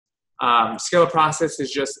Scale process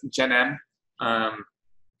is just Genm.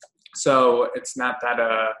 So it's not that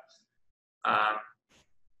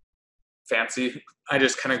fancy. I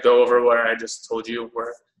just kind of go over where I just told you,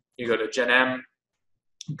 where you go to Genm,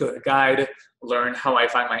 go to guide, learn how I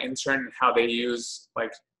find my intern and how they use,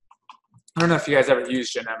 like, I don't know if you guys ever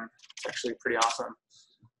use Genm. It's actually pretty awesome.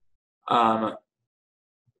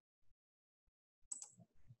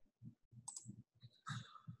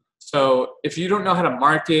 So if you don't know how to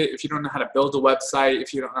market, if you don't know how to build a website,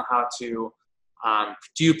 if you don't know how to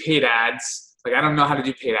do paid ads, like I don't know how to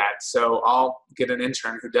do paid ads, so I'll get an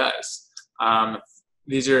intern who does.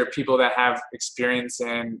 These are people that have experience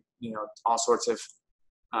in, you know, all sorts of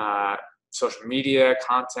social media,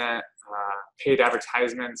 content, paid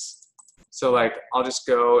advertisements. So like I'll just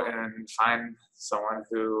go and find someone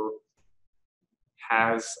who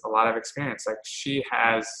has a lot of experience. Like she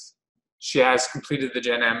has completed the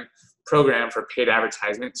Genm program for paid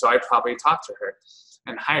advertisement, so I probably talk to her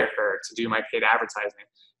and hire her to do my paid advertisement.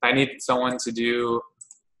 If I need someone to do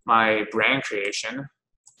my brand creation,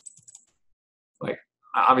 like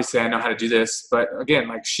obviously I know how to do this, but again,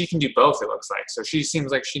 like she can do both, it looks like. So she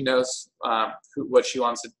seems like she knows what she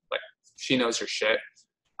wants to, like she knows her shit.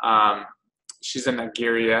 She's in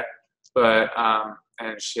Nigeria, but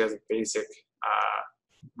and she has a basic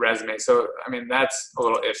resume. So I mean that's a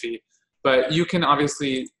little iffy, but you can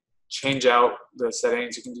obviously change out the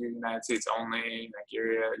settings. You can do United States only,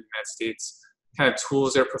 Nigeria, United States, kind of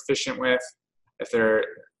tools they're proficient with. If they're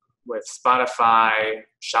with Spotify,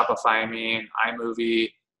 Shopify, iMovie,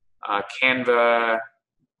 Canva,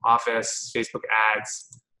 Office, Facebook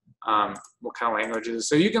ads, what kind of languages.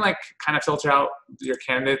 So you can like kind of filter out your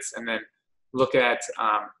candidates and then look at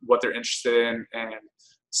what they're interested in and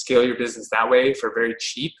scale your business that way for very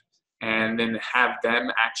cheap, and then have them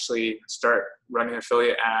actually start running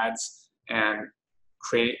affiliate ads and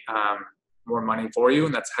create more money for you.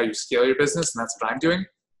 And that's how you scale your business, and that's what I'm doing.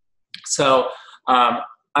 So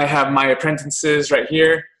I have my apprentices right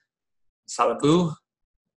here. Salabu,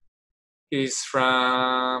 he's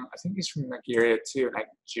from, I think he's from Nigeria too,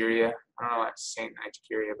 Nigeria. I don't know why I'm saying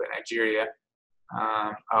Nigeria, but Nigeria.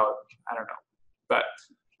 I don't know. But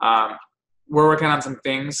we're working on some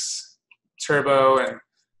things, Turbo and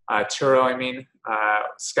Turo,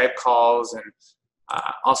 Skype calls and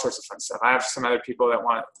all sorts of fun stuff. I have some other people that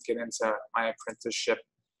want to get into my apprenticeship,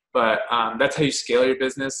 but that's how you scale your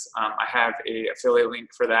business. I have a affiliate link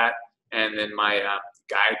for that, and then my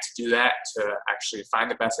guide to do that, to actually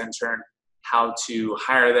find the best intern, how to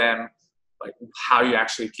hire them, like how you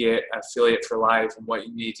actually get affiliate for life and what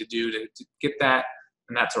you need to do to get that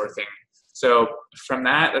and that sort of thing. So from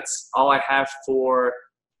that, that's all I have for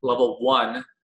level 1.